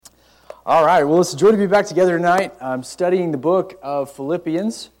All right, well, it's a joy to be back together tonight. I'm studying the book of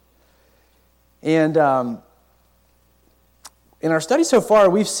Philippians. And in our study so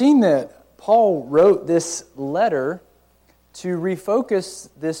far, we've seen that Paul wrote this letter to refocus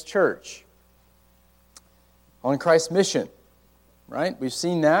this church on Christ's mission, right? We've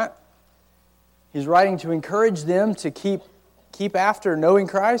seen that. He's writing to encourage them to keep after knowing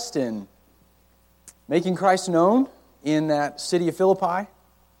Christ and making Christ known in that city of Philippi.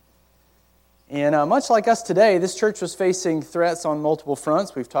 And much like us today, this church was facing threats on multiple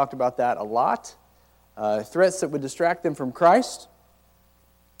fronts. We've talked about that a lot. Threats that would distract them from Christ.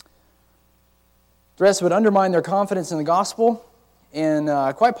 Threats that would undermine their confidence in the gospel. And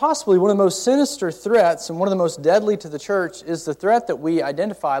quite possibly one of the most sinister threats and one of the most deadly to the church is the threat that we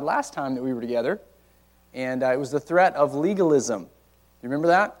identified last time that we were together. And it was the threat of legalism. Do you remember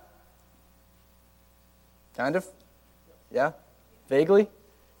that? Kind of? Yeah? Vaguely?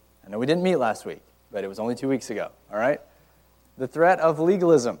 I know we didn't meet last week, but it was only 2 weeks ago, all right? The threat of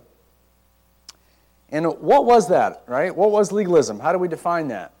legalism. And what was that, right? What was legalism? How do we define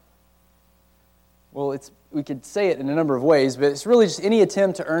that? Well, we could say it in a number of ways, but it's really just any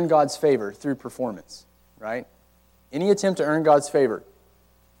attempt to earn God's favor through performance, right? Any attempt to earn God's favor.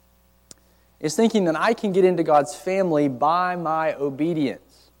 It's thinking that I can get into God's family by my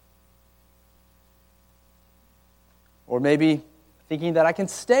obedience. Or maybe thinking that I can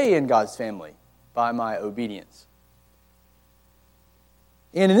stay in God's family by my obedience.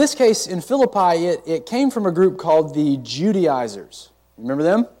 And in this case, in Philippi, it came from a group called the Judaizers. Remember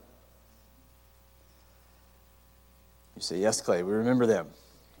them? You say, yes, Clay, we remember them.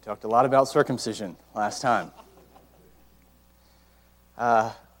 We talked a lot about circumcision last time.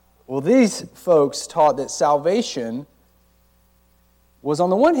 Well, these folks taught that salvation was on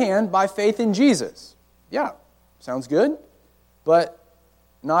the one hand by faith in Jesus. Yeah, sounds good. But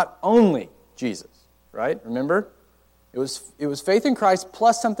not only Jesus, right? Remember? It was faith in Christ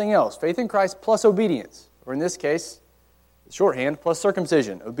plus something else. Faith in Christ plus obedience. Or in this case, shorthand, plus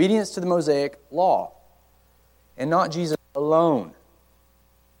circumcision. Obedience to the Mosaic law. And not Jesus alone.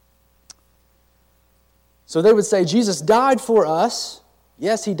 So they would say, Jesus died for us.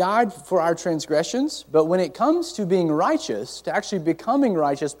 Yes, He died for our transgressions. But when it comes to being righteous, to actually becoming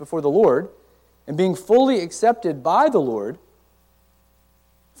righteous before the Lord, and being fully accepted by the Lord,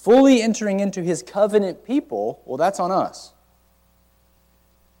 fully entering into His covenant people, well, that's on us.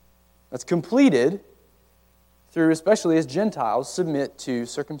 That's completed through, especially as Gentiles, submit to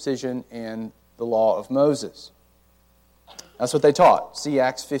circumcision and the law of Moses. That's what they taught. See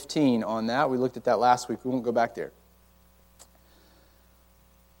Acts 15 on that. We looked at that last week. We won't go back there.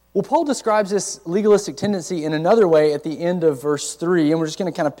 Well, Paul describes this legalistic tendency in another way at the end of verse 3, and we're just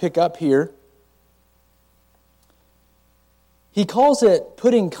going to kind of pick up here. He calls it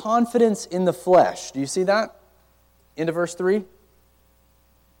putting confidence in the flesh. Do you see that? Into verse 3.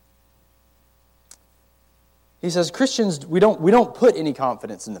 He says, Christians, we don't put any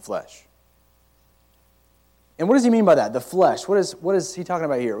confidence in the flesh. And what does he mean by that? The flesh. What is he talking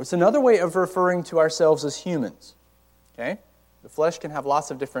about here? It's another way of referring to ourselves as humans. Okay? The flesh can have lots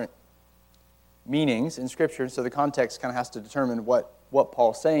of different meanings in Scripture, so the context kind of has to determine what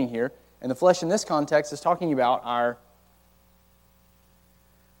Paul's saying here. And the flesh in this context is talking about our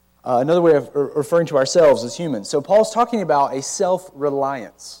another way of referring to ourselves as humans. So Paul's talking about a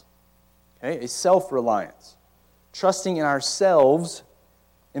self-reliance. Okay? A self-reliance. Trusting in ourselves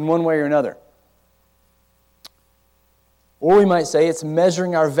in one way or another. Or we might say it's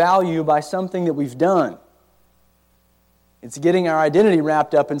measuring our value by something that we've done. It's getting our identity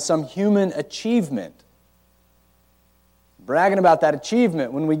wrapped up in some human achievement. Bragging about that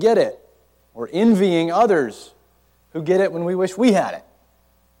achievement when we get it. Or envying others who get it when we wish we had it.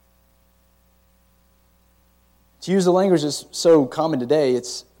 To use the language that's so common today,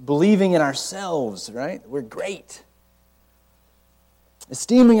 it's believing in ourselves, right? We're great.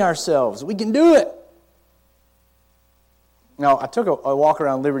 Esteeming ourselves. We can do it. Now, I took a walk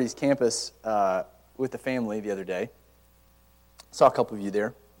around Liberty's campus with the family the other day. Saw a couple of you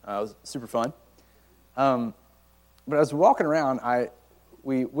there. It was super fun. But as we were walking around,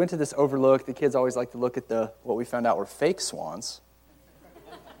 we went to this overlook. The kids always like to look at what we found out were fake swans.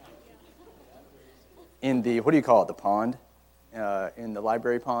 In the, what do you call it, the pond, in the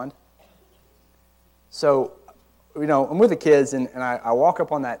library pond. So, I'm with the kids, and I walk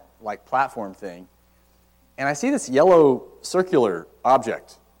up on that platform thing, and I see this yellow circular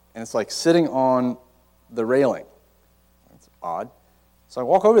object, and it's sitting on the railing. That's odd. So I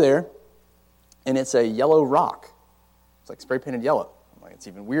walk over there, and it's a yellow rock. It's spray painted yellow. I'm like, it's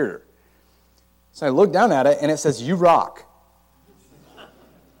even weirder. So I look down at it, and it says, "You rock."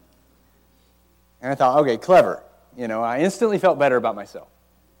 And I thought, okay, clever. I instantly felt better about myself.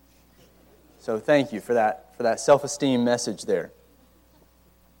 So thank you for that self-esteem message there.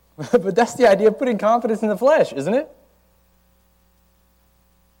 But that's the idea of putting confidence in the flesh, isn't it?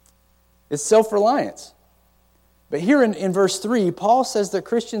 It's self-reliance. But here in verse 3, Paul says that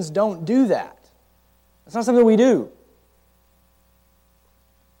Christians don't do that. It's not something we do.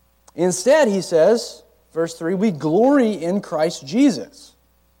 Instead, he says, verse 3, we glory in Christ Jesus.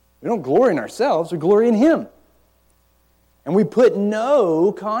 We don't glory in ourselves, we glory in Him. And we put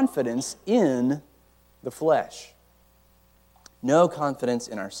no confidence in the flesh. No confidence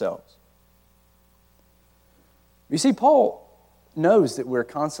in ourselves. You see, Paul knows that we're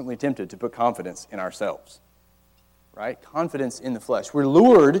constantly tempted to put confidence in ourselves. Right? Confidence in the flesh. We're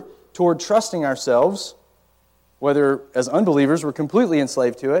lured toward trusting ourselves, whether as unbelievers we're completely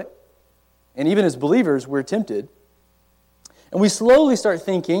enslaved to it, and even as believers we're tempted. And we slowly start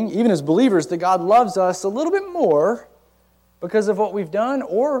thinking, even as believers, that God loves us a little bit more because of what we've done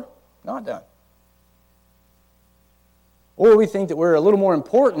or not done. Or we think that we're a little more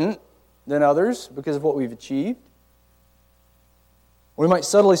important than others because of what we've achieved. We might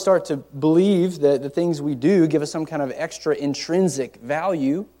subtly start to believe that the things we do give us some kind of extra intrinsic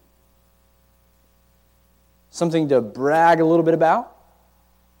value, something to brag a little bit about,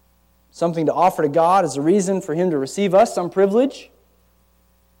 something to offer to God as a reason for Him to receive us, some privilege.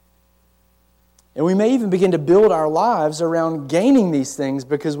 And we may even begin to build our lives around gaining these things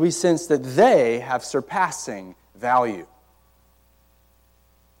because we sense that they have surpassing value.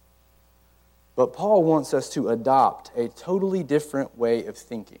 But Paul wants us to adopt a totally different way of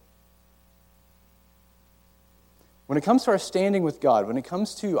thinking. When it comes to our standing with God, when it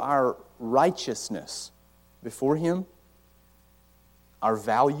comes to our righteousness before Him, our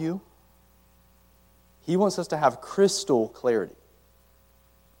value, He wants us to have crystal clarity.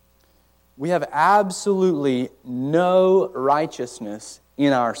 We have absolutely no righteousness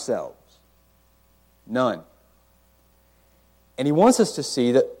in ourselves. None. And He wants us to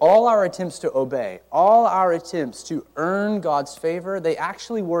see that all our attempts to obey, all our attempts to earn God's favor, they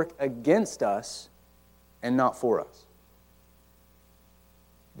actually work against us and not for us.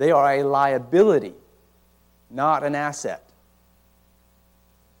 They are a liability, not an asset.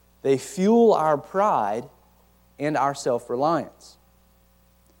 They fuel our pride and our self-reliance.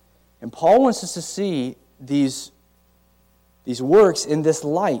 And Paul wants us to see these works in this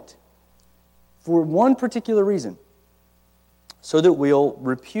light for one particular reason, so that we'll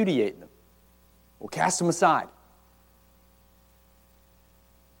repudiate them. We'll cast them aside.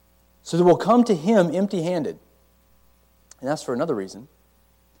 So that we'll come to Him empty-handed. And that's for another reason,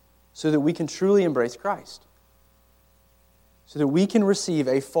 so that we can truly embrace Christ. So that we can receive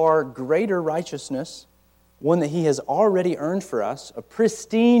a far greater righteousness, one that He has already earned for us, a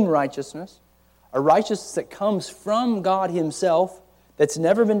pristine righteousness, a righteousness that comes from God Himself, that's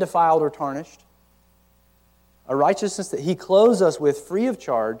never been defiled or tarnished, a righteousness that He clothes us with free of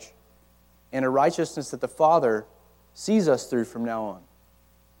charge, and a righteousness that the Father sees us through from now on.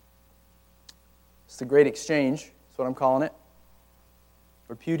 It's the great exchange, that's what I'm calling it.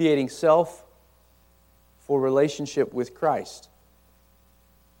 Repudiating self for relationship with Christ.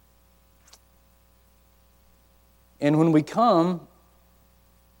 And when we come,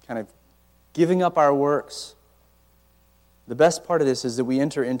 kind of giving up our works, the best part of this is that we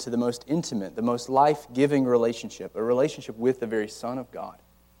enter into the most intimate, the most life-giving relationship, a relationship with the very Son of God.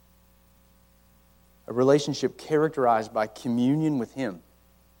 A relationship characterized by communion with Him.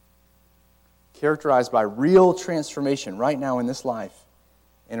 Characterized by real transformation right now in this life,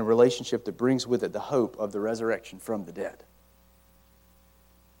 and a relationship that brings with it the hope of the resurrection from the dead.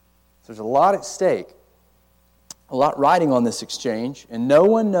 So there's a lot at stake, a lot riding on this exchange, and no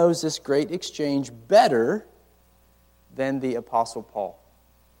one knows this great exchange better than the Apostle Paul.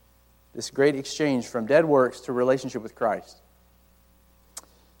 This great exchange from dead works to relationship with Christ.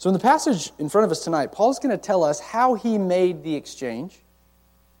 So in the passage in front of us tonight, Paul's going to tell us how he made the exchange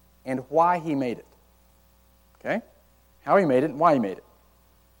and why he made it. Okay? How he made it and why he made it.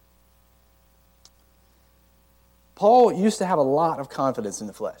 Paul used to have a lot of confidence in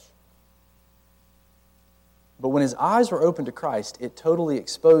the flesh. But when his eyes were open to Christ, it totally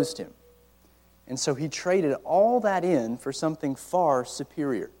exposed him. And so he traded all that in for something far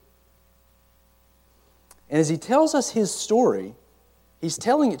superior. And as he tells us his story, he's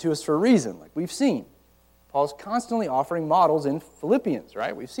telling it to us for a reason, like we've seen. Paul's constantly offering models in Philippians,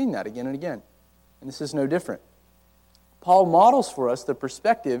 right? We've seen that again and again. And this is no different. Paul models for us the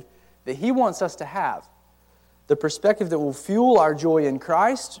perspective that he wants us to have. The perspective that will fuel our joy in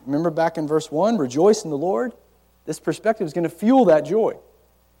Christ. Remember back in verse 1, rejoice in the Lord. This perspective is going to fuel that joy.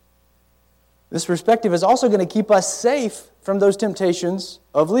 This perspective is also going to keep us safe from those temptations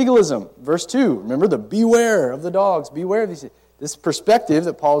of legalism. Verse 2, remember the beware of the dogs, beware of these. This perspective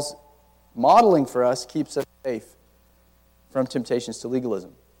that Paul's modeling for us keeps us safe from temptations to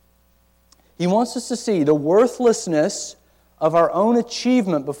legalism. He wants us to see the worthlessness of our own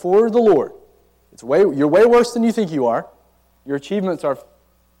achievement before the Lord. You're way worse than you think you are. Your achievements are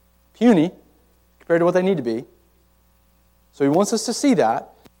puny compared to what they need to be. So he wants us to see that.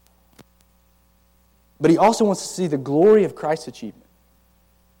 But he also wants us to see the glory of Christ's achievement.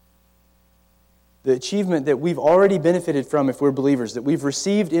 The achievement that we've already benefited from if we're believers, that we've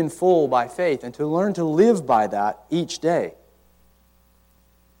received in full by faith, and to learn to live by that each day.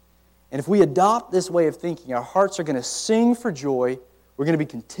 And if we adopt this way of thinking, our hearts are going to sing for joy, we're going to be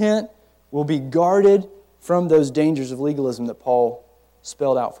content, we'll be guarded from those dangers of legalism that Paul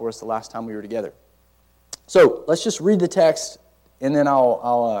spelled out for us the last time we were together. So, let's just read the text, and then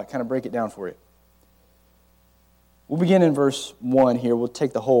I'll kind of break it down for you. We'll begin in verse 1 here. We'll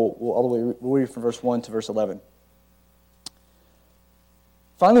take we'll read from verse 1 to verse 11.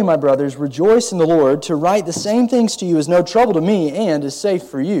 Finally, my brothers, rejoice in the Lord. To write the same things to you is no trouble to me and is safe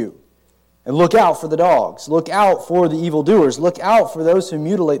for you. And look out for the dogs. Look out for the evildoers. Look out for those who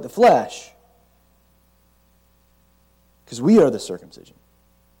mutilate the flesh. Because we are the circumcision.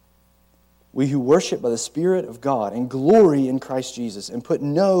 We who worship by the Spirit of God and glory in Christ Jesus and put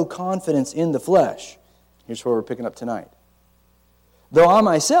no confidence in the flesh. Here's where we're picking up tonight. Though I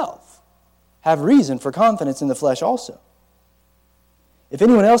myself have reason for confidence in the flesh also. If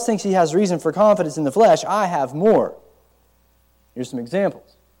anyone else thinks he has reason for confidence in the flesh, I have more. Here's some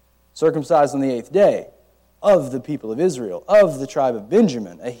examples. Circumcised on the 8th day, of the people of Israel, of the tribe of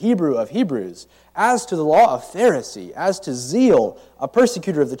Benjamin, a Hebrew of Hebrews, as to the law, a Pharisee, as to zeal, a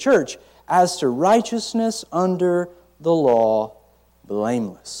persecutor of the church, as to righteousness under the law,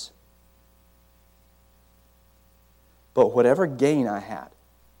 blameless. But whatever gain I had,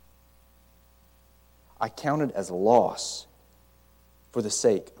 I counted as loss for the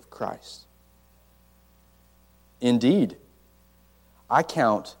sake of Christ. Indeed, I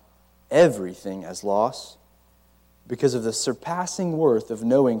count everything as loss because of the surpassing worth of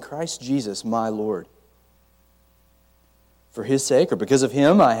knowing Christ Jesus my Lord. For His sake, or because of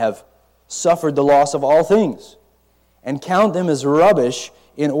Him, I have suffered the loss of all things and count them as rubbish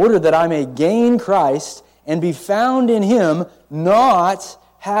in order that I may gain Christ and be found in Him, not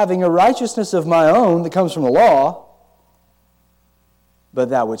having a righteousness of my own that comes from the law, but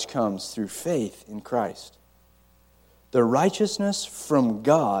that which comes through faith in Christ. The righteousness from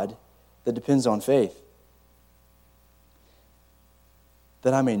God that depends on faith,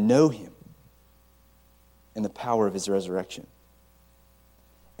 that I may know Him in the power of His resurrection,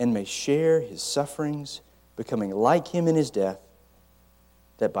 and may share His sufferings, becoming like Him in His death,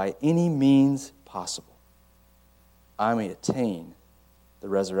 that by any means possible I may attain the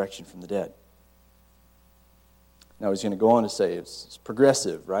resurrection from the dead. Now he's going to go on to say it's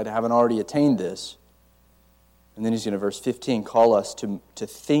progressive, right? I haven't already attained this. And then he's going to, verse 15, call us to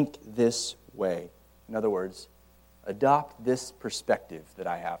think this way. In other words, adopt this perspective that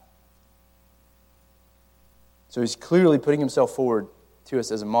I have. So he's clearly putting himself forward to us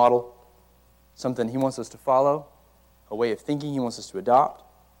as a model, something he wants us to follow, a way of thinking he wants us to adopt.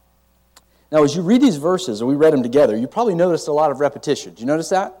 Now, as you read these verses, and we read them together, you probably noticed a lot of repetition. Did you notice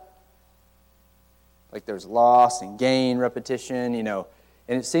that? Like there's loss and gain repetition, and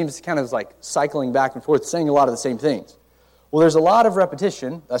it seems kind of like cycling back and forth, saying a lot of the same things. Well, there's a lot of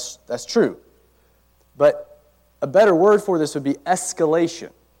repetition. That's true. But a better word for this would be escalation.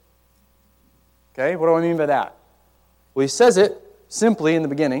 Okay, what do I mean by that? Well, he says it simply in the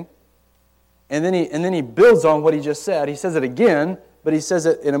beginning, and then he builds on what he just said. He says it again, but he says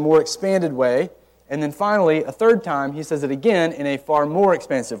it in a more expanded way. And then finally, a third time, he says it again in a far more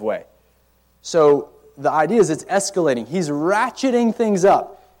expansive way. So the idea is it's escalating. He's ratcheting things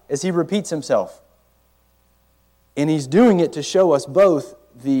up as he repeats himself. And he's doing it to show us both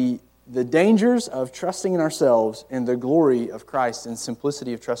the dangers of trusting in ourselves and the glory of Christ and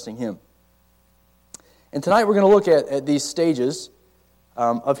simplicity of trusting Him. And tonight we're going to look at these stages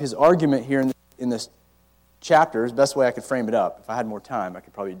of his argument here in this chapter. Is the best way I could frame it up. If I had more time, I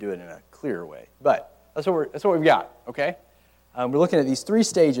could probably do it in a clearer way. But that's what we've got, okay? We're looking at these three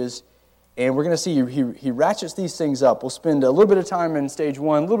stages, and we're going to see he ratchets these things up. We'll spend a little bit of time in stage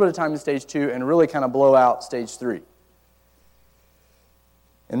 1, a little bit of time in stage 2, and really kind of blow out stage 3.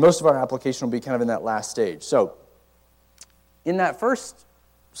 And most of our application will be kind of in that last stage. So, in that first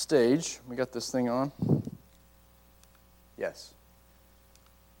stage, we got this thing on. Yes.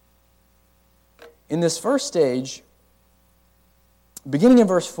 In this first stage, beginning in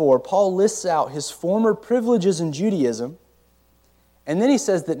verse 4, Paul lists out his former privileges in Judaism, and then he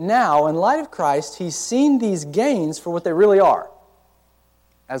says that now, in light of Christ, he's seen these gains for what they really are,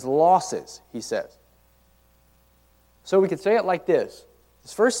 as losses, he says. So we could say it like this.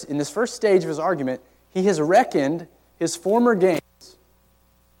 In this first stage of his argument, he has reckoned his former gains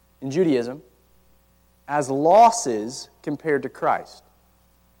in Judaism as losses compared to Christ.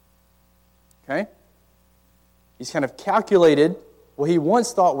 Okay? He's kind of calculated what he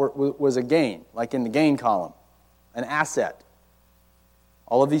once thought was a gain, like in the gain column, an asset.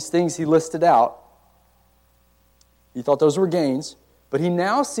 All of these things he listed out, he thought those were gains, but he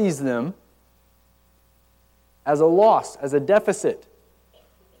now sees them as a loss, as a deficit,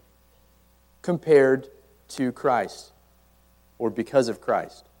 compared to Christ, or because of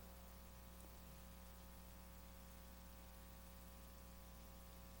Christ.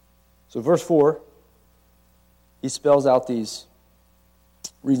 So verse 4, he spells out these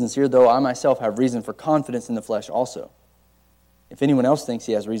reasons here, though I myself have reason for confidence in the flesh also. If anyone else thinks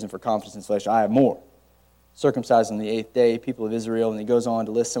he has reason for confidence in the flesh, I have more. Circumcised on the 8th day, people of Israel, and he goes on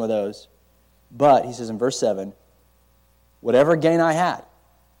to list some of those. But, he says in verse 7, whatever gain I had,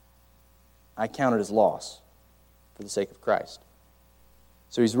 I counted as loss for the sake of Christ.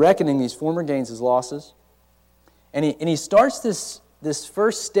 So he's reckoning these former gains as losses. And he starts this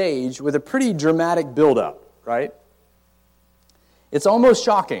first stage with a pretty dramatic buildup, right? It's almost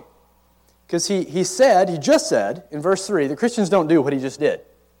shocking. Because he just said, in verse 3, that Christians don't do what he just did.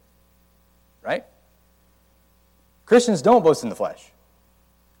 Right? Christians don't boast in the flesh.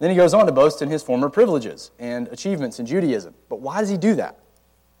 Then he goes on to boast in his former privileges and achievements in Judaism. But why does he do that?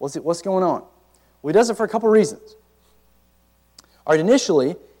 What's going on? Well, he does it for a couple reasons. All right,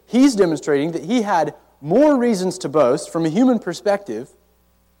 initially, he's demonstrating that he had more reasons to boast from a human perspective,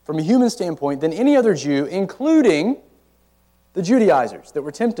 from a human standpoint, than any other Jew, including the Judaizers that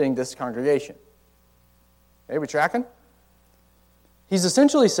were tempting this congregation. Okay, we tracking? He's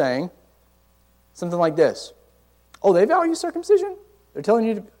essentially saying something like this. Oh, they value circumcision? They're telling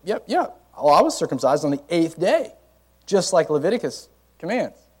you to, yeah. Oh, I was circumcised on the 8th day, just like Leviticus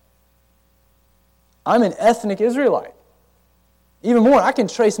commands. I'm an ethnic Israelite. Even more, I can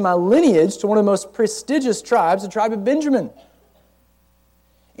trace my lineage to one of the most prestigious tribes, the tribe of Benjamin.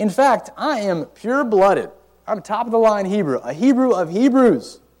 In fact, I am pure-blooded. I'm top-of-the-line Hebrew, a Hebrew of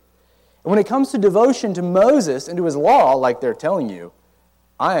Hebrews. And when it comes to devotion to Moses and to his law, like they're telling you,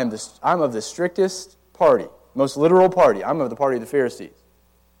 I'm of the strictest party, most literal party. I'm of the party of the Pharisees.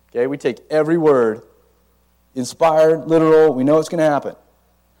 Okay, we take every word, inspired, literal, we know it's going to happen.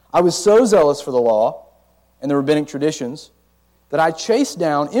 I was so zealous for the law and the rabbinic traditions that I chased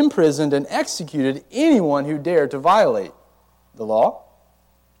down, imprisoned, and executed anyone who dared to violate the law.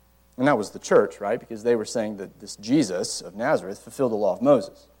 And that was the church, right? Because they were saying that this Jesus of Nazareth fulfilled the law of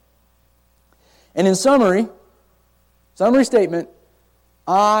Moses. And in summary statement,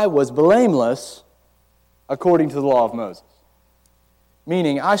 I was blameless according to the law of Moses.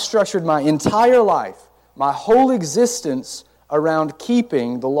 Meaning, I structured my entire life, my whole existence around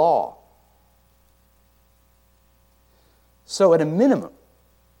keeping the law. So at a minimum,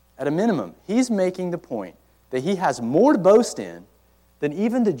 he's making the point that he has more to boast in than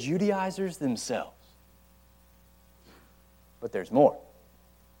even the Judaizers themselves. But there's more.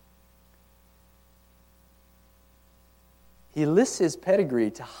 He lists his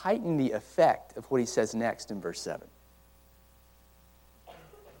pedigree to heighten the effect of what he says next in verse 7.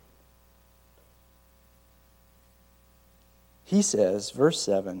 He says, verse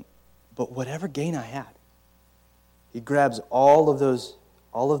 7, but whatever gain I had. He grabs all of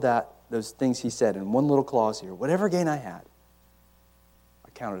those things he said in one little clause here. Whatever gain I had, I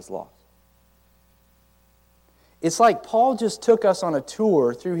counted as loss. It's like Paul just took us on a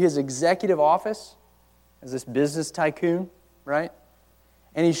tour through his executive office as this business tycoon, right?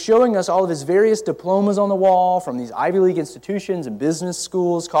 And he's showing us all of his various diplomas on the wall from these Ivy League institutions and business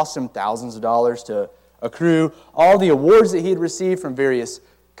schools, cost him thousands of dollars to accrue, all the awards that he had received from various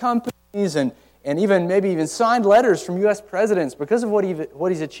companies and even signed letters from U.S. presidents because of what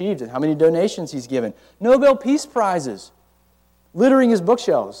he's achieved and how many donations he's given. Nobel Peace Prizes littering his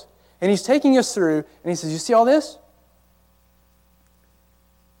bookshelves. And he's taking us through, and he says, you see all this?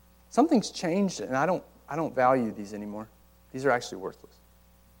 Something's changed, and I don't value these anymore. These are actually worthless.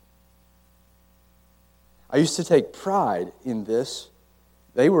 I used to take pride in this.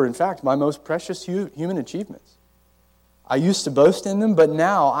 They were, in fact, my most precious human achievements. I used to boast in them, but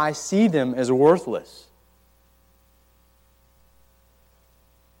now I see them as worthless.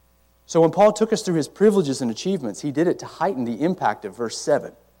 So when Paul took us through his privileges and achievements, he did it to heighten the impact of verse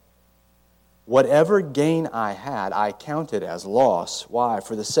 7. Whatever gain I had, I counted as loss. Why?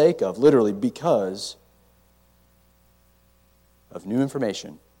 For the sake of, literally, because of new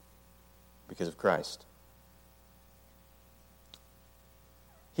information, because of Christ.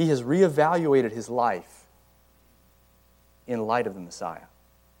 He has reevaluated his life in light of the Messiah.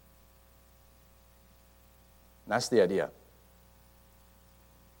 And that's the idea.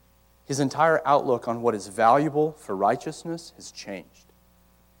 His entire outlook on what is valuable for righteousness has changed.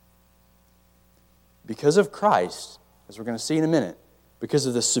 Because of Christ, as we're going to see in a minute, because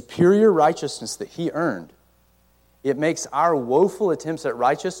of the superior righteousness that he earned, it makes our woeful attempts at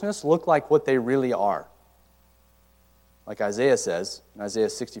righteousness look like what they really are. Like Isaiah says in Isaiah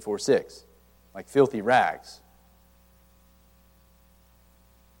 64:6, like filthy rags.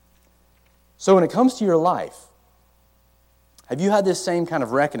 So when it comes to your life, have you had this same kind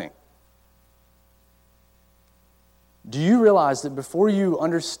of reckoning? Do you realize that before you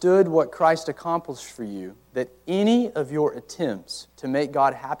understood what Christ accomplished for you, that any of your attempts to make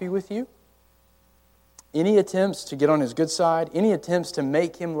God happy with you, any attempts to get on his good side, any attempts to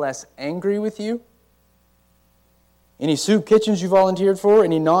make him less angry with you, any soup kitchens you volunteered for,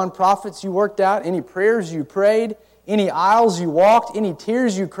 any nonprofits you worked out, any prayers you prayed, any aisles you walked, any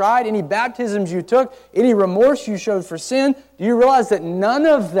tears you cried, any baptisms you took, any remorse you showed for sin, do you realize that none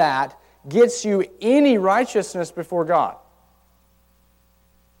of that gets you any righteousness before God?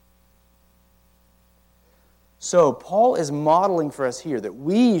 So Paul is modeling for us here that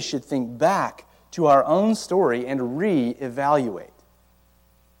we should think back to our own story and reevaluate.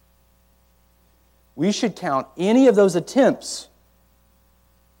 We should count any of those attempts,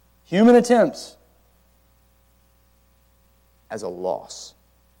 human attempts, as a loss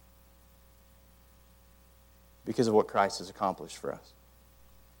because of what Christ has accomplished for us.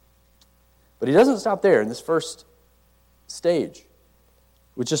 But he doesn't stop there in this first stage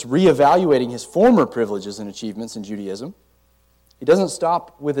with just reevaluating his former privileges and achievements in Judaism. He doesn't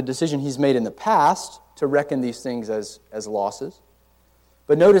stop with a decision he's made in the past to reckon these things as losses.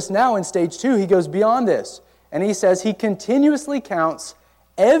 But notice now in stage 2, he goes beyond this. And he says he continuously counts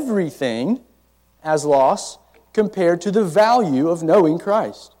everything as loss compared to the value of knowing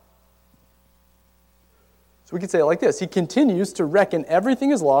Christ. So we could say it like this. He continues to reckon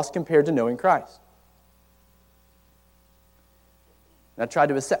everything as loss compared to knowing Christ. And I tried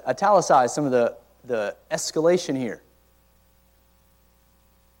to italicize some of the escalation here.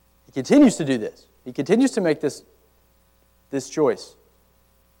 He continues to do this. He continues to make this choice.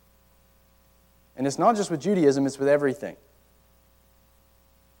 And it's not just with Judaism, it's with everything.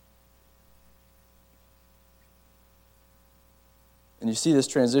 And you see this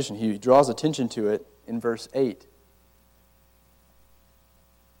transition. He draws attention to it in verse 8.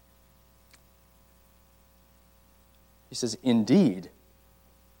 He says, indeed,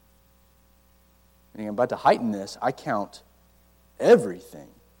 meaning I'm about to heighten this, I count everything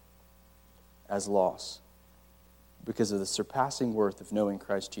as loss because of the surpassing worth of knowing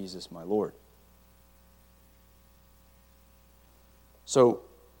Christ Jesus my Lord. So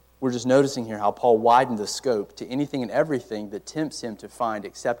we're just noticing here how Paul widened the scope to anything and everything that tempts him to find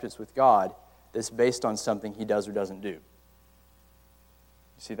acceptance with God that's based on something he does or doesn't do. You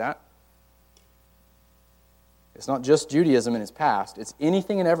see that? It's not just Judaism in his past. It's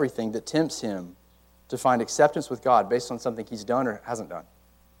anything and everything that tempts him to find acceptance with God based on something he's done or hasn't done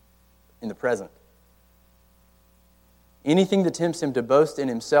in the present. Anything that tempts him to boast in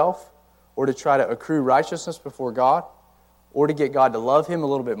himself or to try to accrue righteousness before God or to get God to love him a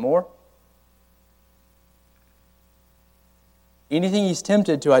little bit more. Anything he's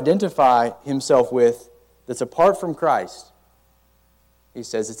tempted to identify himself with that's apart from Christ, he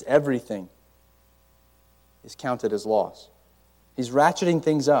says it's everything is counted as loss. He's ratcheting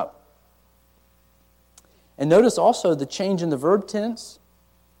things up. And notice also the change in the verb tense.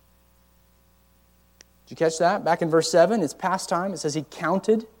 Did you catch that? Back in verse 7, it's past time. It says he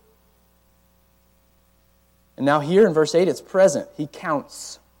counted. And now here in verse 8, it's present. He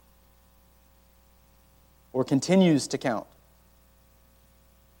counts. Or continues to count.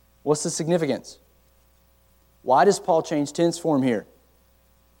 What's the significance? Why does Paul change tense form here?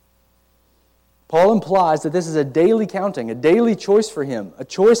 Paul implies that this is a daily counting, a daily choice for him, a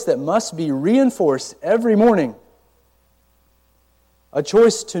choice that must be reinforced every morning. A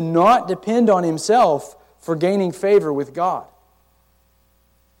choice to not depend on himself for gaining favor with God.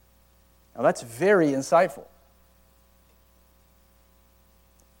 Now that's very insightful.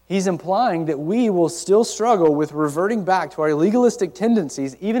 He's implying that we will still struggle with reverting back to our legalistic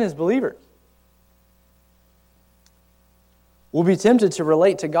tendencies even as believers. We'll be tempted to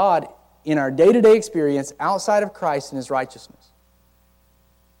relate to God in our day-to-day experience outside of Christ and His righteousness.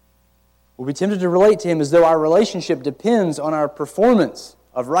 We'll be tempted to relate to Him as though our relationship depends on our performance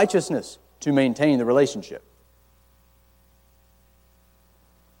of righteousness to maintain the relationship.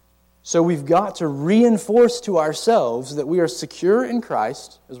 So we've got to reinforce to ourselves that we are secure in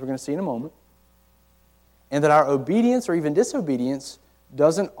Christ, as we're going to see in a moment, and that our obedience or even disobedience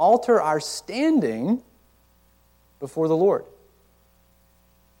doesn't alter our standing before the Lord.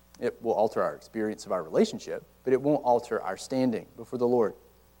 It will alter our experience of our relationship, but it won't alter our standing before the Lord.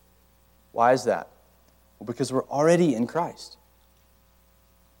 Why is that? Well, because we're already in Christ.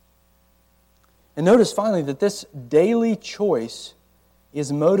 And notice finally that this daily choice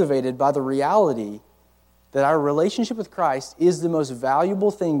is motivated by the reality that our relationship with Christ is the most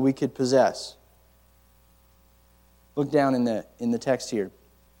valuable thing we could possess. Look down in the text here.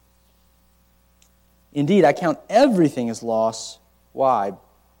 Indeed, I count everything as loss. Why?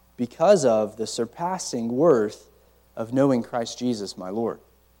 Because of the surpassing worth of knowing Christ Jesus, my Lord.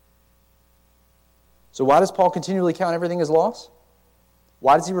 So why does Paul continually count everything as loss?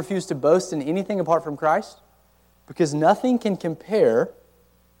 Why does he refuse to boast in anything apart from Christ? Because nothing can compare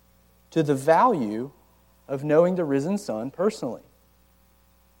to the value of knowing the risen Son personally.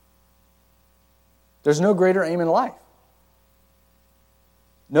 There's no greater aim in life.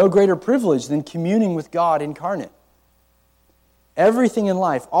 No greater privilege than communing with God incarnate. Everything in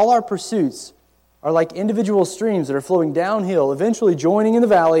life, all our pursuits, are like individual streams that are flowing downhill, eventually joining in the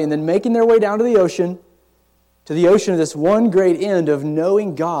valley and then making their way down to the ocean of this one great end of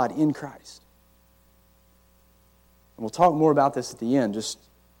knowing God in Christ. And we'll talk more about this at the end, just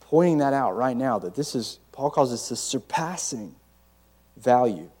pointing that out right now, that this is, Paul calls this the surpassing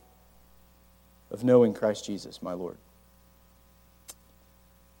value of knowing Christ Jesus, my Lord.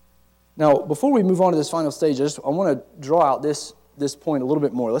 Now, before we move on to this final stage, I want to draw out this point a little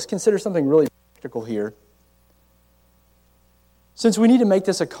bit more. Let's consider something really practical here. Since we need to make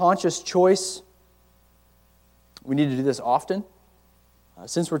this a conscious choice, we need to do this often.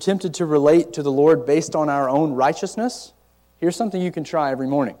 Since we're tempted to relate to the Lord based on our own righteousness, here's something you can try every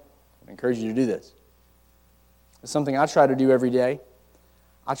morning. I encourage you to do this. It's something I try to do every day.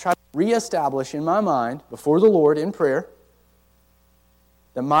 I try to reestablish in my mind, before the Lord in prayer,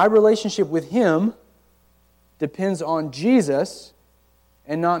 that my relationship with Him depends on Jesus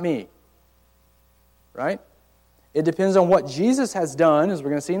and not me. Right? It depends on what Jesus has done, as we're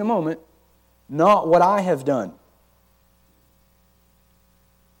going to see in a moment, not what I have done.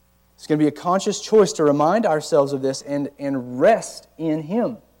 It's going to be a conscious choice to remind ourselves of this and rest in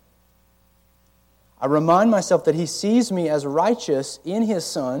Him. I remind myself that He sees me as righteous in His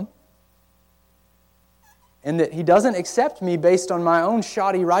Son, and that He doesn't accept me based on my own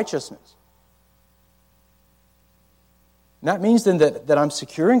shoddy righteousness. And that means then that I'm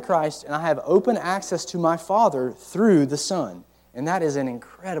secure in Christ and I have open access to my Father through the Son. And that is an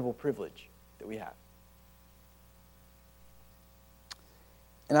incredible privilege that we have.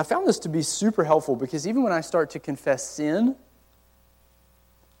 And I found this to be super helpful because even when I start to confess sin,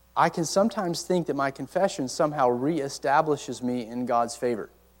 I can sometimes think that my confession somehow reestablishes me in God's favor.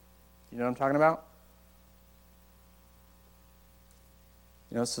 You know what I'm talking about?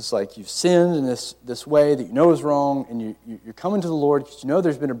 You know, it's just like you've sinned in this way that you know is wrong, and you're coming to the Lord because you know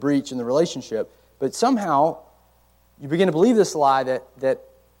there's been a breach in the relationship, but somehow you begin to believe this lie that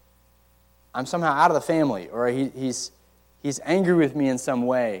I'm somehow out of the family, or he's angry with me in some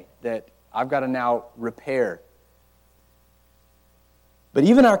way that I've got to now repair. But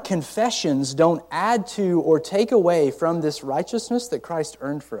even our confessions don't add to or take away from this righteousness that Christ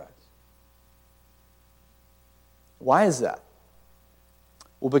earned for us. Why is that?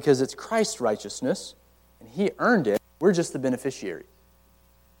 Well, because it's Christ's righteousness, and He earned it. We're just the beneficiary.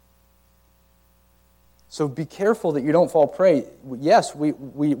 So be careful that you don't fall prey. Yes, we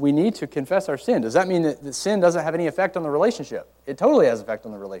need to confess our sin. Does that mean that sin doesn't have any effect on the relationship? It totally has effect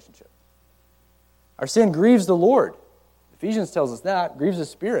on the relationship. Our sin grieves the Lord. Ephesians tells us that, grieves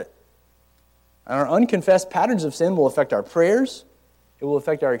His Spirit. And our unconfessed patterns of sin will affect our prayers. It will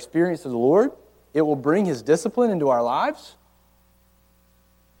affect our experience of the Lord. It will bring His discipline into our lives.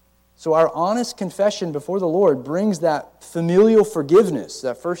 So our honest confession before the Lord brings that familial forgiveness,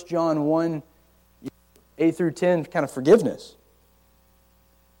 that 1 John 1, 8 through 10 kind of forgiveness.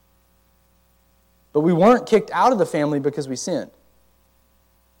 But we weren't kicked out of the family because we sinned.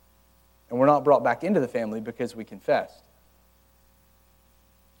 And we're not brought back into the family because we confessed.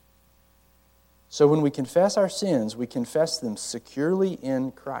 So when we confess our sins, we confess them securely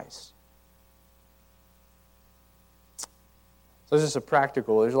in Christ. So this is a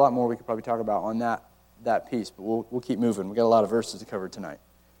practical. There's a lot more we could probably talk about on that piece, but we'll keep moving. We've got a lot of verses to cover tonight.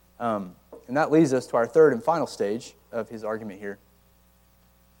 And that leads us to our third and final stage of his argument here.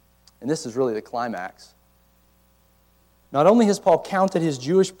 and this is really the climax. Not only has Paul counted his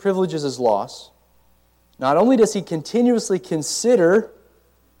Jewish privileges as loss, not only does he continuously consider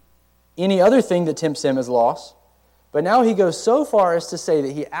any other thing that tempts him as loss, but now he goes so far as to say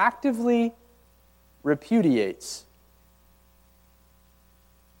that he actively repudiates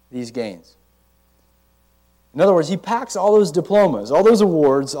these gains. In other words, he packs all those diplomas, all those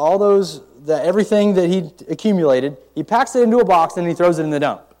awards, everything that he accumulated, he packs it into a box and he throws it in the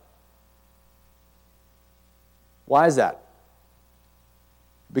dump. Why is that?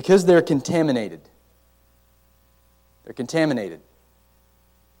 Because they're contaminated. They're contaminated.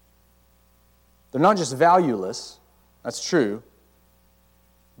 They're not just valueless, that's true,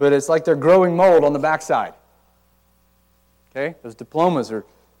 but it's like they're growing mold on the backside. Okay? Those diplomas are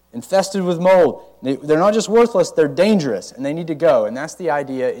infested with mold. They're not just worthless, they're dangerous, and they need to go. And that's the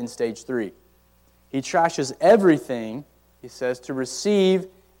idea in stage 3. He trashes everything, he says, to receive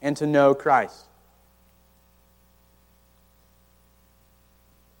and to know Christ.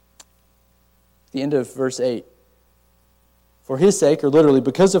 The end of verse 8. For his sake, or literally,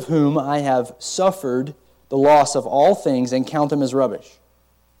 because of whom I have suffered the loss of all things and count them as rubbish,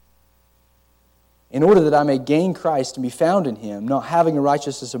 in order that I may gain Christ and be found in him, not having a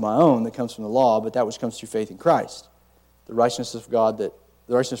righteousness of my own that comes from the law, but that which comes through faith in Christ, the righteousness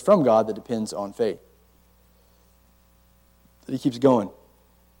from God that depends on faith. He keeps going.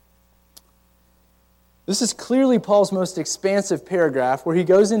 This is clearly Paul's most expansive paragraph, where he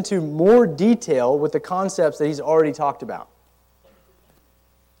goes into more detail with the concepts that he's already talked about.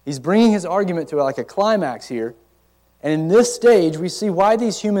 He's bringing his argument to like a climax here. And in this stage, we see why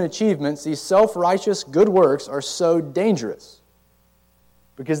these human achievements, these self-righteous good works, are so dangerous.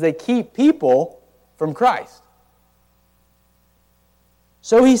 Because they keep people from Christ.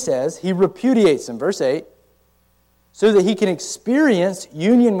 So he says, he repudiates them, verse 8, so that he can experience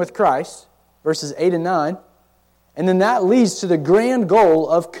union with Christ, verses 8 and 9, and then that leads to the grand goal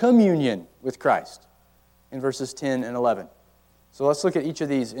of communion with Christ, in verses 10 and 11. So let's look at each of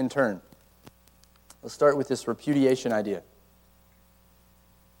these in turn. Let's start with this repudiation idea.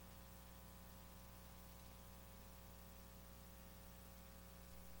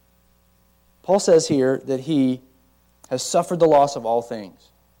 Paul says here that he has suffered the loss of all things.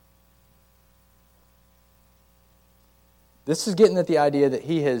 This is getting at the idea that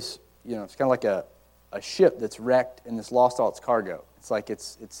he has, it's kind of like a ship that's wrecked and it's lost all its cargo. It's like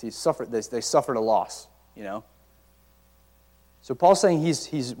they suffered a loss, So Paul's saying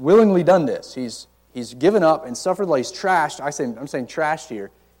he's willingly done this. He's given up and suffered. He's trashed. I'm saying trashed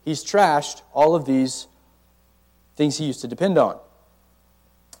here. He's trashed all of these things he used to depend on.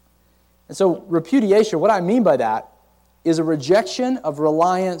 And so repudiation, what I mean by that, is a rejection of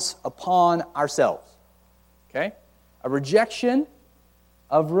reliance upon ourselves. Okay? A rejection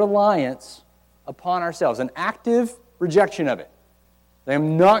of reliance upon ourselves. An active rejection of it. I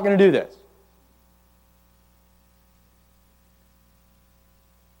am not going to do this.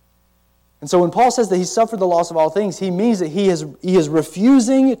 And so when Paul says that he suffered the loss of all things, he means that he is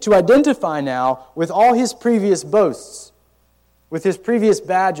refusing to identify now with all his previous boasts, with his previous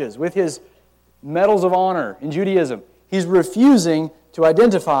badges, with his medals of honor in Judaism. He's refusing to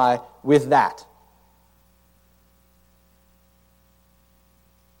identify with that.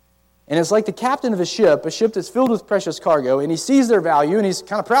 And it's like the captain of a ship that's filled with precious cargo, and he sees their value, and he's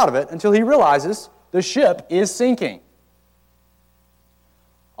kind of proud of it, until he realizes the ship is sinking.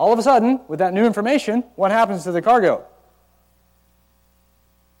 All of a sudden, with that new information, what happens to the cargo?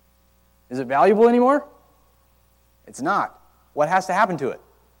 Is it valuable anymore? It's not. What has to happen to it?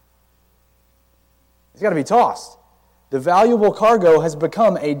 It's got to be tossed. The valuable cargo has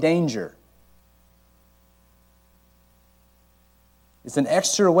become a danger. It's an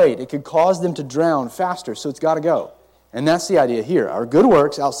extra weight. It could cause them to drown faster, so it's got to go. And that's the idea here. Our good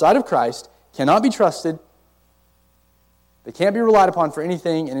works outside of Christ cannot be trusted. They can't be relied upon for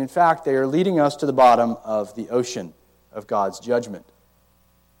anything, and in fact, they are leading us to the bottom of the ocean of God's judgment.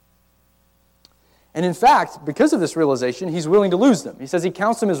 And in fact, because of this realization, he's willing to lose them. He says he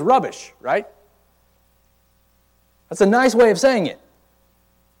counts them as rubbish, right? That's a nice way of saying it.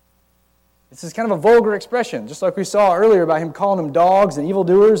 This is kind of a vulgar expression, just like we saw earlier about him calling them dogs and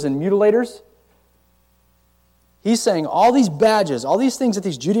evildoers and mutilators. He's saying all these badges, all these things that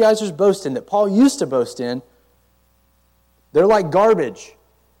these Judaizers boast in, that Paul used to boast in, they're like garbage.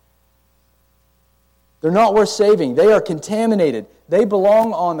 They're not worth saving. They are contaminated. They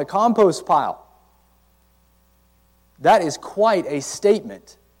belong on the compost pile. That is quite a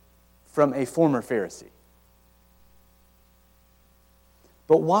statement from a former Pharisee.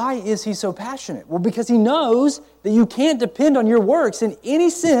 But why is he so passionate? Well, because he knows that you can't depend on your works in any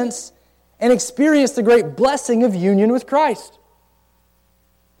sense and experience the great blessing of union with Christ.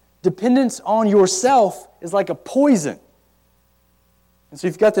 Dependence on yourself is like a poison. And so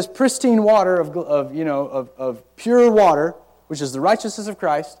you've got this pristine water of pure water, which is the righteousness of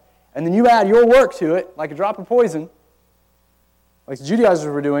Christ, and then you add your work to it, like a drop of poison, like the Judaizers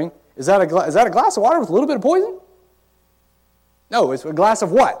were doing. Is that a glass of water with a little bit of poison? No, it's a glass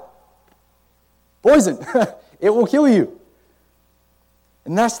of what? Poison. It will kill you.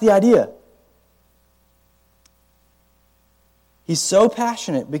 And that's the idea. He's so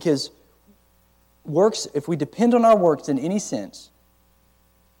passionate because works, if we depend on our works in any sense,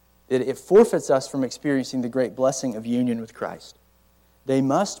 it forfeits us from experiencing the great blessing of union with Christ. They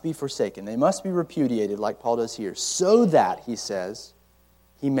must be forsaken. They must be repudiated, like Paul does here, so that, he says,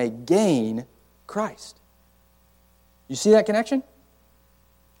 he may gain Christ. You see that connection?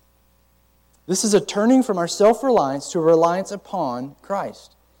 This is a turning from our self-reliance to a reliance upon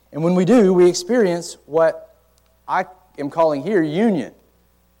Christ. And when we do, we experience what I am calling here union.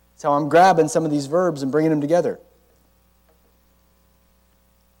 That's how I'm grabbing some of these verbs and bringing them together.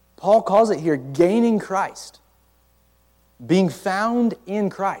 Paul calls it here gaining Christ, being found in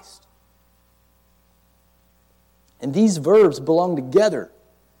Christ. And these verbs belong together.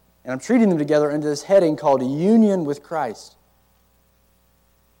 And I'm treating them together under this heading called union with Christ.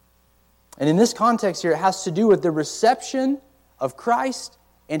 And in this context here, it has to do with the reception of Christ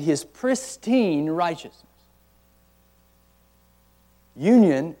and His pristine righteousness.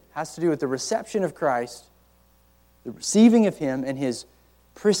 Union has to do with the reception of Christ, the receiving of Him, and His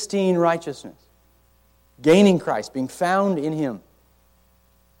pristine righteousness. Gaining Christ, being found in Him.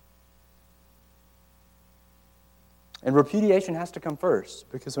 And repudiation has to come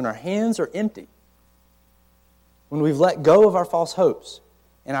first, because when our hands are empty, when we've let go of our false hopes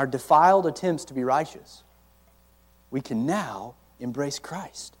and our defiled attempts to be righteous, we can now embrace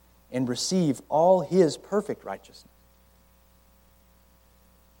Christ and receive all His perfect righteousness.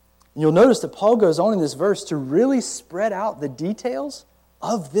 And you'll notice that Paul goes on in this verse to really spread out the details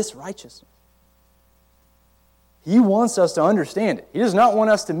of this righteousness. He wants us to understand it. He does not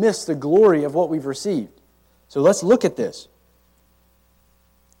want us to miss the glory of what we've received. So let's look at this.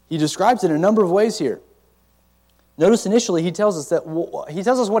 He describes it in a number of ways here. Notice initially he tells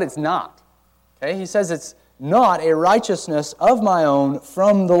us what it's not. Okay? He says it's not a righteousness of my own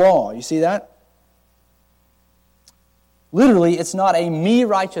from the law. You see that? Literally, it's not a me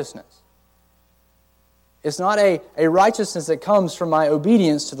righteousness. It's not a righteousness that comes from my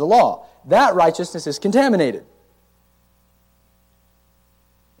obedience to the law. That righteousness is contaminated.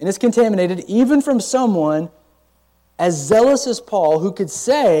 And it's contaminated even from someone as zealous as Paul, who could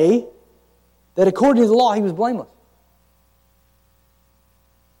say that according to the law he was blameless.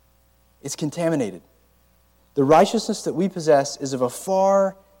 It's contaminated. The righteousness that we possess is of a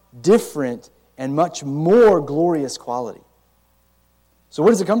far different and much more glorious quality. So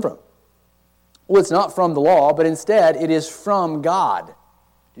where does it come from? Well, it's not from the law, but instead it is from God. Do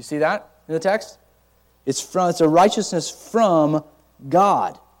you see that in the text? It's a righteousness from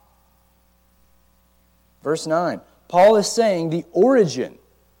God. Verse 9. Paul is saying the origin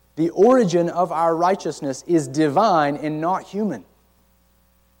of our righteousness is divine and not human.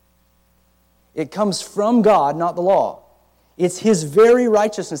 It comes from God, not the law. It's His very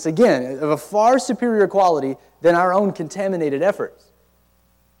righteousness, again, of a far superior quality than our own contaminated efforts.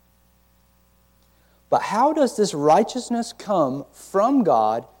 But how does this righteousness come from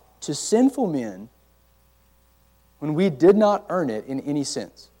God to sinful men when we did not earn it in any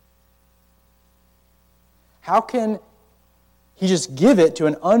sense? How can He just give it to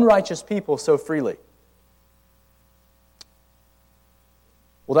an unrighteous people so freely?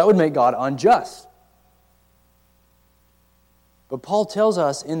 Well, that would make God unjust. But Paul tells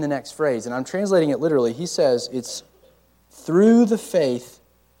us in the next phrase, and I'm translating it literally, he says it's through the faith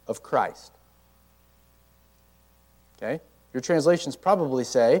of Christ. Okay? Your translations probably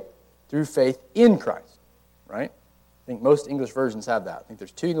say through faith in Christ, right? I think most English versions have that. I think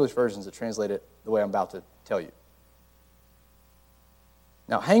there's 2 English versions that translate it the way I'm about to tell you.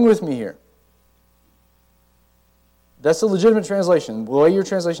 Now, hang with me here. That's a legitimate translation, the way your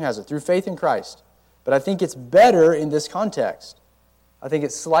translation has it, through faith in Christ. But I think it's better in this context. I think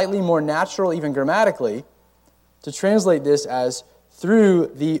it's slightly more natural, even grammatically, to translate this as through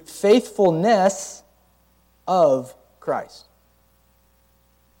the faithfulness of Christ.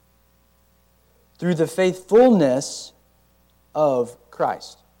 Through the faithfulness of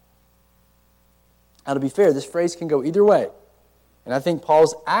Christ. Now, to be fair, this phrase can go either way. And I think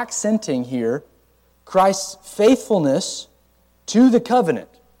Paul's accenting here Christ's faithfulness to the covenant.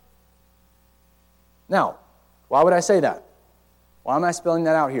 Now, why would I say that? Why am I spelling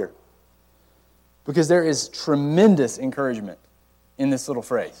that out here? Because there is tremendous encouragement in this little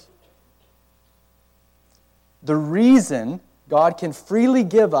phrase. The reason God can freely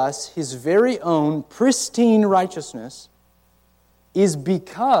give us His very own pristine righteousness is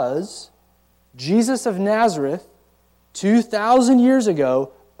because Jesus of Nazareth, 2,000 years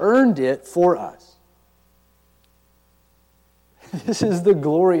ago, earned it for us. This is the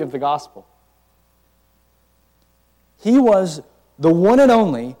glory of the gospel. He was the one and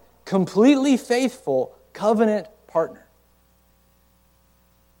only, completely faithful covenant partner.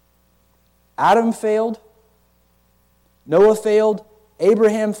 Adam failed, Noah failed,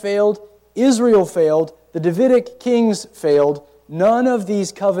 Abraham failed, Israel failed, the Davidic kings failed. None of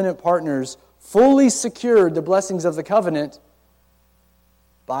these covenant partners fully secured the blessings of the covenant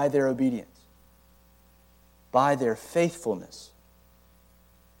by their obedience, by their faithfulness.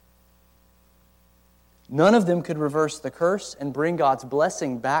 None of them could reverse the curse and bring God's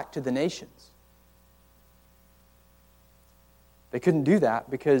blessing back to the nations. They couldn't do that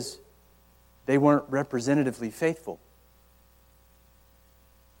because they weren't representatively faithful.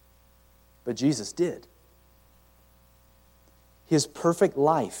 But Jesus did. His perfect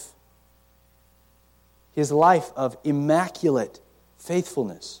life, His life of immaculate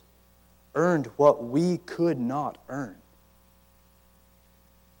faithfulness, earned what we could not earn.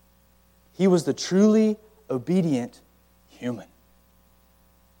 He was the truly obedient human.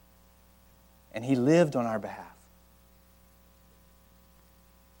 And He lived on our behalf.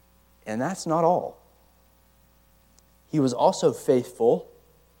 And that's not all. He was also faithful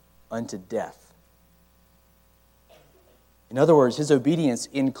unto death. In other words, His obedience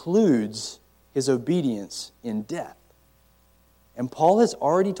includes His obedience in death. And Paul has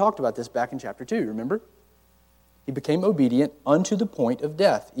already talked about this back in chapter 2, remember? He became obedient unto the point of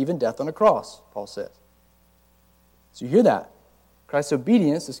death, even death on a cross, Paul says. So you hear that. Christ's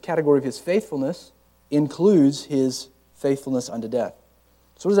obedience, this category of His faithfulness, includes His faithfulness unto death.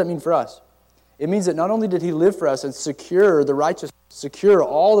 So what does that mean for us? It means that not only did He live for us and secure the righteous, secure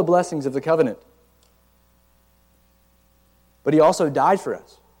all the blessings of the covenant, but He also died for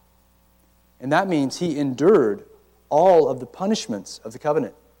us. And that means He endured all of the punishments of the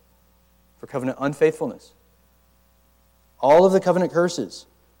covenant for covenant unfaithfulness. All of the covenant curses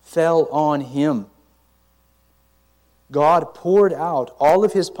fell on Him. God poured out all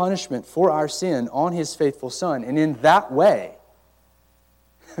of His punishment for our sin on His faithful Son. And in that way,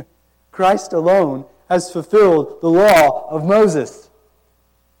 Christ alone has fulfilled the law of Moses.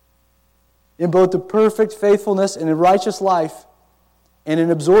 In both the perfect faithfulness and in righteous life, and in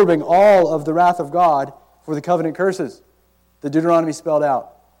absorbing all of the wrath of God for the covenant curses that Deuteronomy spelled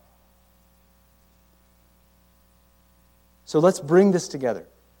out. So let's bring this together.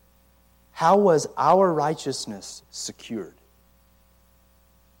 How was our righteousness secured?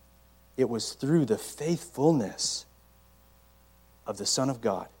 It was through the faithfulness of the Son of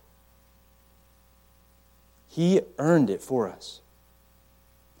God. He earned it for us.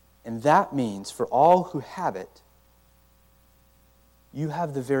 And that means for all who have it, you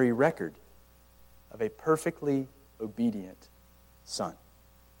have the very record of a perfectly obedient Son.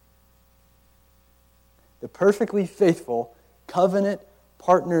 The perfectly faithful covenant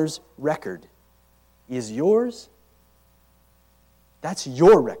partner's record is yours. That's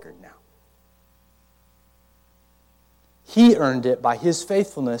your record now. He earned it by His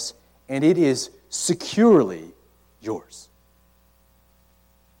faithfulness, and it is securely yours.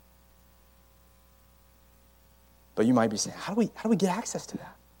 But you might be saying, how do we get access to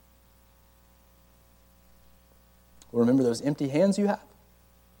that? Well, remember those empty hands you have?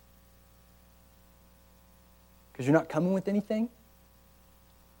 Because you're not coming with anything?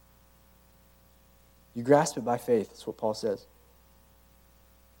 You grasp it by faith. That's what Paul says.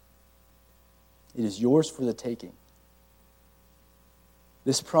 It is yours for the taking.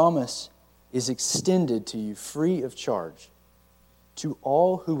 This promise is extended to you free of charge to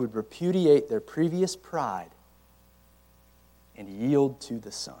all who would repudiate their previous pride and yield to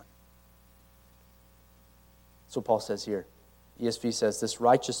the Son. That's what Paul says here. ESV says this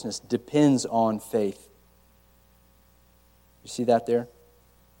righteousness depends on faith. You see that there?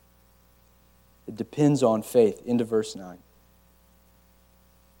 It depends on faith. Into verse 9.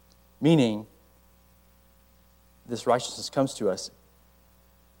 Meaning, this righteousness comes to us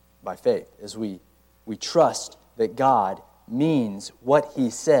by faith as we trust that God means what He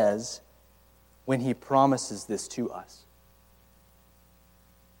says when He promises this to us.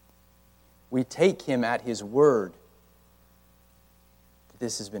 We take Him at His word that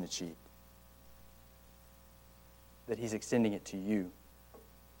this has been achieved. that he's extending it to you.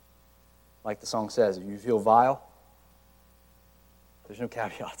 Like the song says, if you feel vile, there's no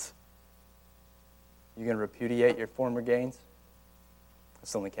caveats. You're going to repudiate your former gains?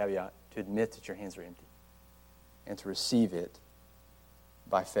 That's the only caveat, to admit that your hands are empty and to receive it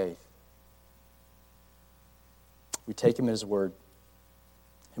by faith. We take him at his word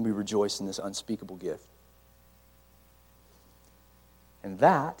and we rejoice in this unspeakable gift. And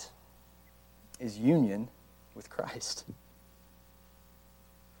that is union with Christ.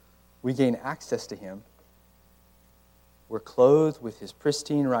 We gain access to him. We're clothed with his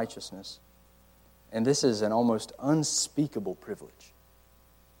pristine righteousness. And this is an almost unspeakable privilege.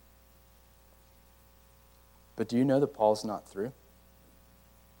 But do you know that Paul's not through?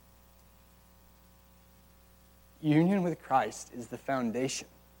 Union with Christ is the foundation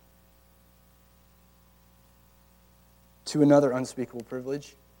to another unspeakable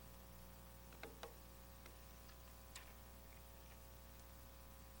privilege.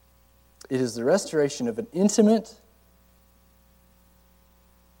 It is the restoration of an intimate,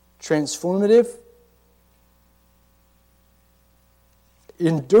 transformative,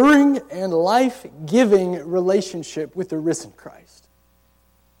 enduring, and life-giving relationship with the risen Christ.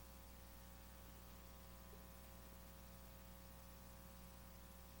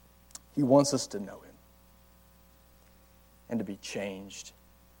 He wants us to know him and to be changed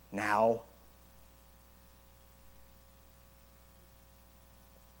now.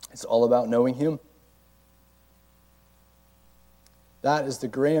 It's all about knowing him. That is the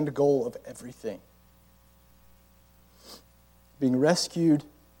grand goal of everything. Being rescued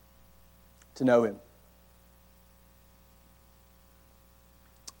to know him.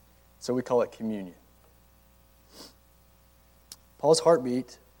 So we call it communion. Paul's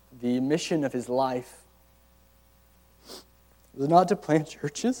heartbeat, the mission of his life, was not to plant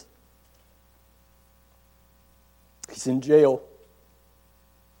churches. He's in jail.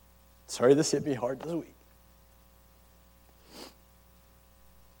 Sorry, this hit me hard this week.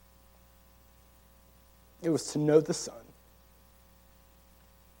 It was to know the Son.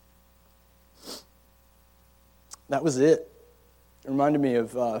 That was it. It reminded me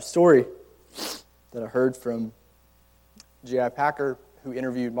of a story that I heard from J.I. Packer, who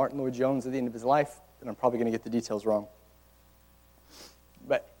interviewed Martin Lloyd-Jones at the end of his life, and I'm probably going to get the details wrong.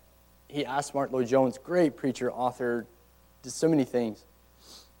 But he asked Martin Lloyd-Jones, great preacher, author, did so many things.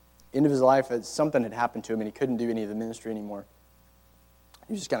 End of his life, something had happened to him, and he couldn't do any of the ministry anymore.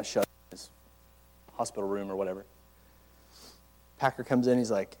 He was just kind of shut in his hospital room or whatever. Packer comes in,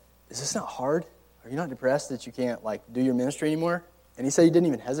 he's like, is this not hard? Are you not depressed that you can't do your ministry anymore? And he said he didn't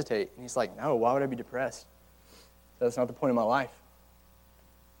even hesitate. And he's like, no, why would I be depressed? That's not the point of my life.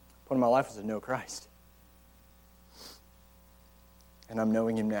 The point of my life is to know Christ. And I'm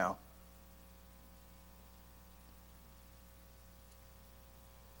knowing him now.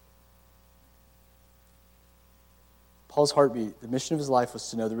 Paul's heartbeat, the mission of his life was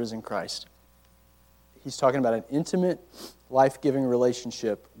to know the risen Christ. He's talking about an intimate, life-giving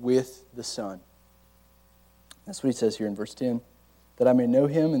relationship with the Son. That's what he says here in verse 10. That I may know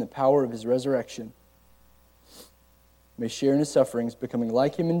him in the power of his resurrection, may share in his sufferings, becoming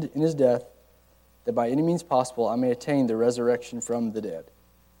like him in his death, that by any means possible I may attain the resurrection from the dead.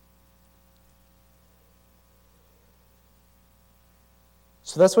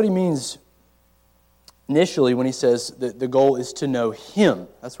 So that's what he means initially when he says that the goal is to know him.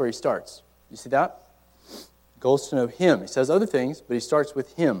 That's where he starts. You see that? The goal is to know him. He says other things, but he starts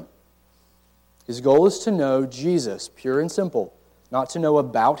with him. His goal is to know Jesus, pure and simple. Not to know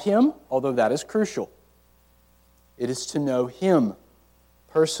about him, although that is crucial. It is to know him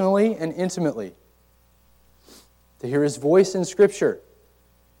personally and intimately. To hear his voice in Scripture.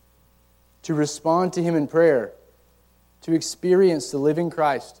 To respond to him in prayer. To experience the living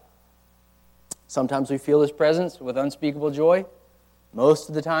Christ. Sometimes we feel his presence with unspeakable joy. Most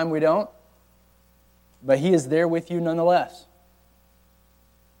of the time we don't. But he is there with you nonetheless.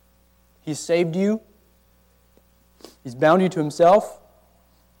 He's saved you. He's bound you to himself.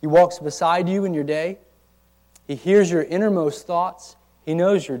 He walks beside you in your day. He hears your innermost thoughts. He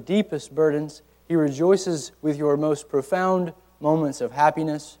knows your deepest burdens. He rejoices with your most profound moments of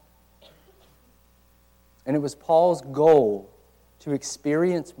happiness. And it was Paul's goal to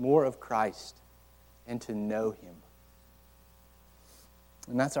experience more of Christ and to know him.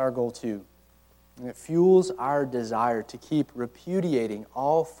 And that's our goal too. And it fuels our desire to keep repudiating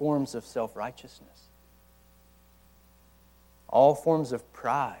all forms of self-righteousness, all forms of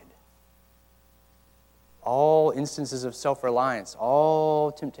pride, all instances of self-reliance,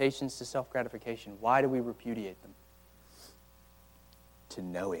 all temptations to self-gratification. Why do we repudiate them? To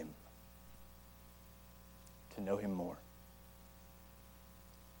know him. to know him more.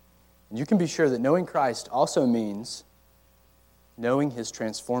 And you can be sure that knowing Christ also means knowing his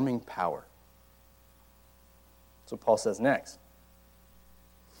transforming power. That's what Paul says next.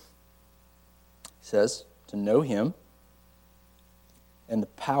 He says, to know him and the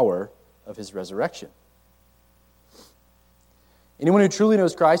power of his resurrection. Anyone who truly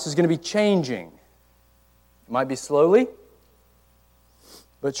knows Christ is going to be changing. It might be slowly,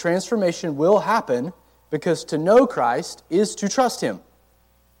 but transformation will happen because to know Christ is to trust him.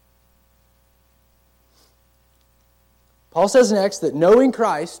 Paul says next that knowing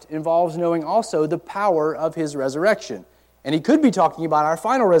Christ involves knowing also the power of his resurrection. And he could be talking about our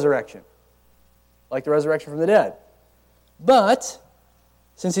final resurrection, like the resurrection from the dead. But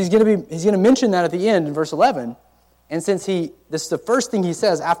since he's going to mention that at the end in verse 11, and since this is the first thing he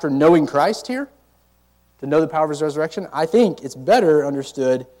says after knowing Christ here, to know the power of his resurrection, I think it's better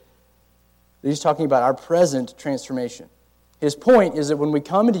understood that he's talking about our present transformation. His point is that when we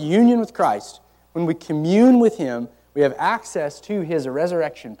come into union with Christ, when we commune with him, we have access to his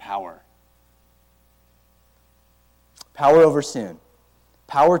resurrection power. Power over sin.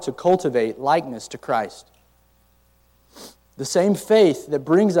 Power to cultivate likeness to Christ. The same faith that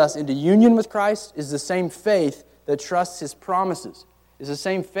brings us into union with Christ is the same faith that trusts his promises. Is the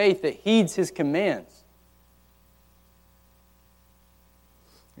same faith that heeds his commands.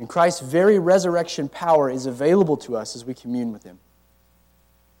 And Christ's very resurrection power is available to us as we commune with him.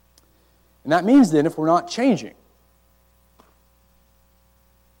 And that means then if we're not changing,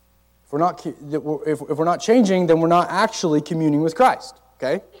 if we're not changing, then we're not actually communing with Christ.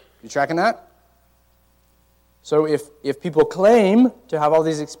 Okay? You tracking that? So if people claim to have all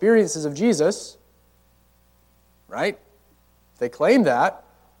these experiences of Jesus, right? If they claim that,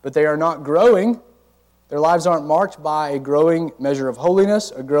 but they are not growing, their lives aren't marked by a growing measure of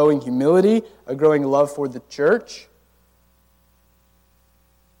holiness, a growing humility, a growing love for the church,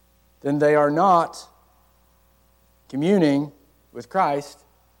 then they are not communing with Christ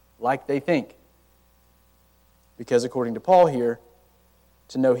like they think. Because according to Paul here,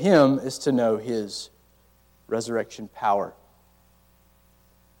 to know him is to know his resurrection power.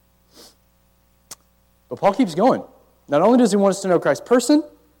 But Paul keeps going. Not only does he want us to know Christ's person,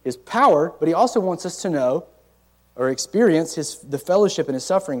 his power, but he also wants us to know or experience the fellowship in his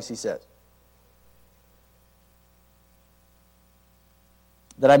sufferings, he says.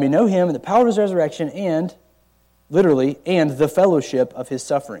 That I may know him and the power of his resurrection and, literally, and the fellowship of his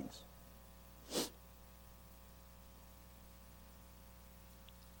sufferings.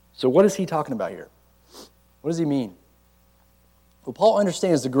 So what is he talking about here? What does he mean? Well, Paul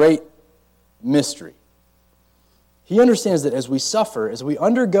understands the great mystery. He understands that as we suffer, as we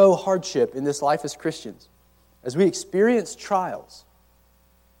undergo hardship in this life as Christians, as we experience trials,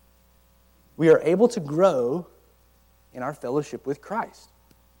 we are able to grow in our fellowship with Christ.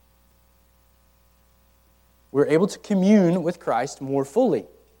 We're able to commune with Christ more fully.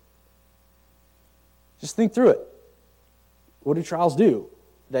 Just think through it. What do trials do?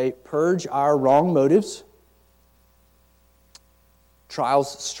 They purge our wrong motives.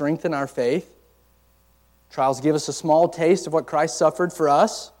 Trials strengthen our faith. Trials give us a small taste of what Christ suffered for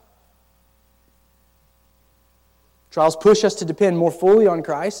us. Trials push us to depend more fully on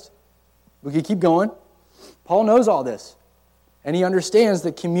Christ. We can keep going. Paul knows all this. And he understands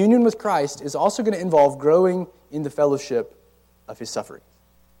that communion with Christ is also going to involve growing in the fellowship of his suffering.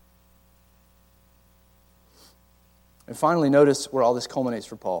 And finally, notice where all this culminates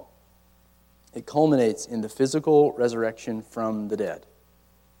for Paul. It culminates in the physical resurrection from the dead.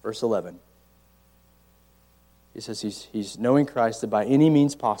 Verse 11. He says he's knowing Christ that by any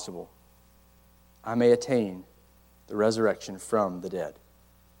means possible I may attain the resurrection from the dead.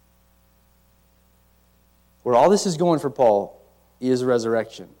 Where all this is going for Paul is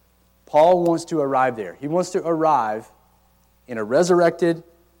resurrection. Paul wants to arrive there. He wants to arrive in a resurrected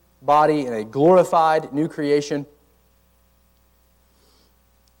body, in a glorified new creation.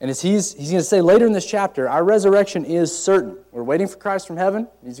 And as he's going to say later in this chapter, our resurrection is certain. We're waiting for Christ from heaven.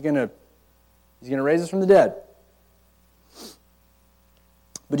 He's going to raise us from the dead.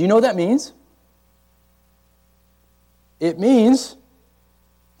 But do you know what that means? It means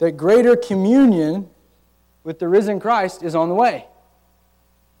that greater communion with the risen Christ is on the way.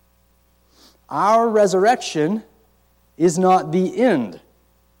 Our resurrection is not the end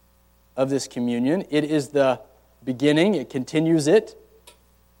of this communion. It is the beginning. It continues it.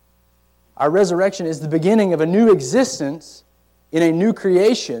 Our resurrection is the beginning of a new existence in a new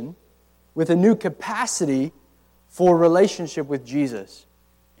creation with a new capacity for relationship with Jesus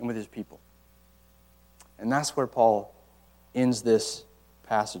and with his people. And that's where Paul ends this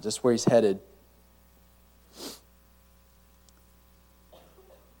passage. That's where he's headed.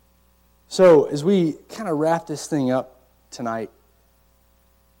 So as we kind of wrap this thing up tonight,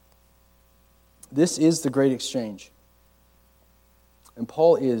 this is the great exchange. And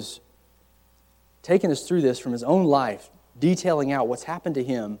Paul is taking us through this from his own life, detailing out what's happened to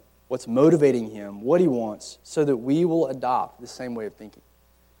him, what's motivating him, what he wants, so that we will adopt the same way of thinking.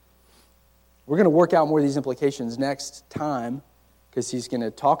 We're going to work out more of these implications next time, because he's going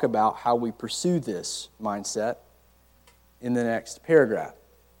to talk about how we pursue this mindset in the next paragraph.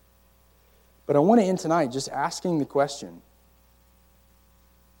 But I want to end tonight just asking the question,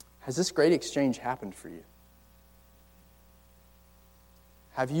 has this great exchange happened for you?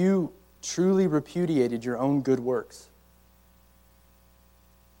 Have you truly repudiated your own good works?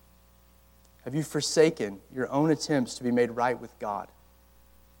 Have you forsaken your own attempts to be made right with God?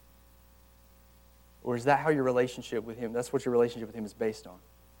 Or is that how your relationship with Him, that's what your relationship with Him is based on,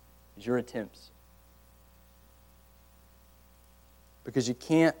 is your attempts? Because you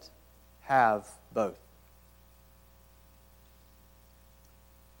can't have both.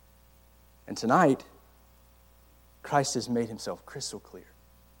 And tonight, Christ has made Himself crystal clear.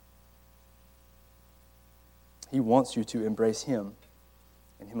 He wants you to embrace Him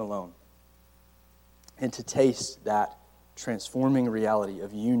and Him alone, and to taste that transforming reality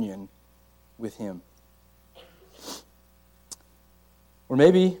of union with Him. Or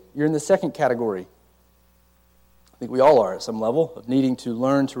maybe you're in the second category. I think we all are at some level, of needing to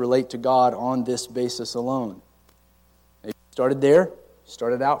learn to relate to God on this basis alone. Maybe you started there,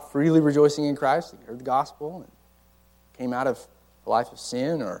 started out freely rejoicing in Christ, you heard the gospel, and came out of a life of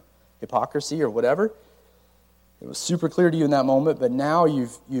sin or hypocrisy or whatever. It was super clear to you in that moment, but now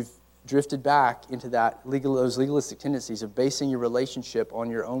you've drifted back into those legalistic tendencies of basing your relationship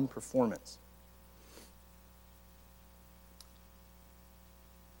on your own performance.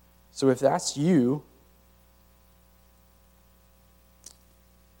 So if that's you,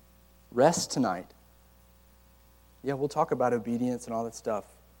 rest tonight. Yeah, we'll talk about obedience and all that stuff,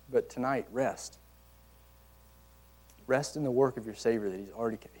 but tonight, rest. Rest in the work of your Savior that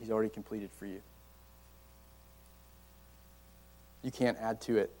He's already completed for you. You can't add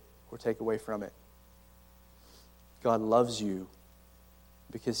to it or take away from it. God loves you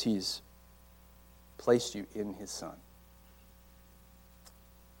because He's placed you in His Son.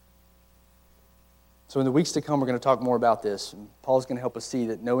 So in the weeks to come, we're going to talk more about this. And Paul's going to help us see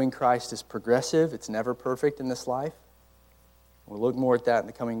that knowing Christ is progressive. It's never perfect in this life. We'll look more at that in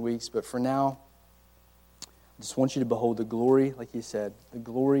the coming weeks. But for now, I just want you to behold the glory, like he said, the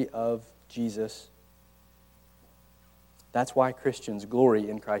glory of Jesus. That's why Christians glory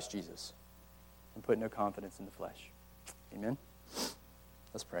in Christ Jesus and put no confidence in the flesh. Amen?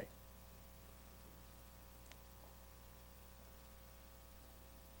 Let's pray.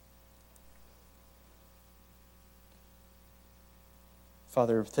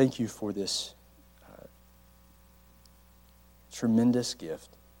 Father, thank you for this tremendous gift.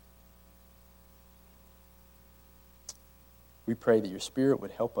 We pray that your Spirit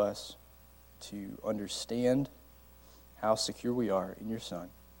would help us to understand how secure we are in your Son.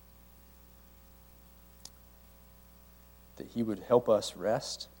 That He would help us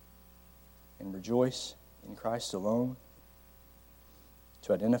rest and rejoice in Christ alone,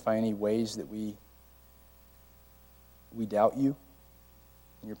 to identify any ways that we doubt you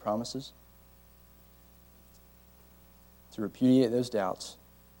and your promises, to repudiate those doubts,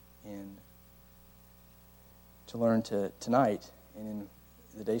 and to learn to tonight and in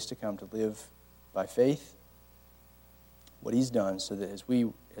the days to come to live by faith what He's done, so that as we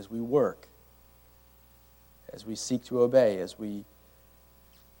work, as we seek to obey, as we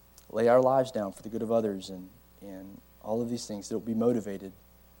lay our lives down for the good of others, and all of these things, that will be motivated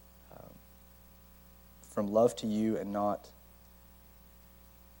from love to you and not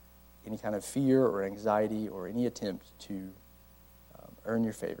any kind of fear or anxiety or any attempt to earn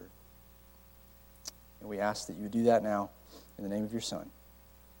your favor. And we ask that you would do that now in the name of your Son.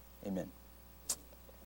 Amen.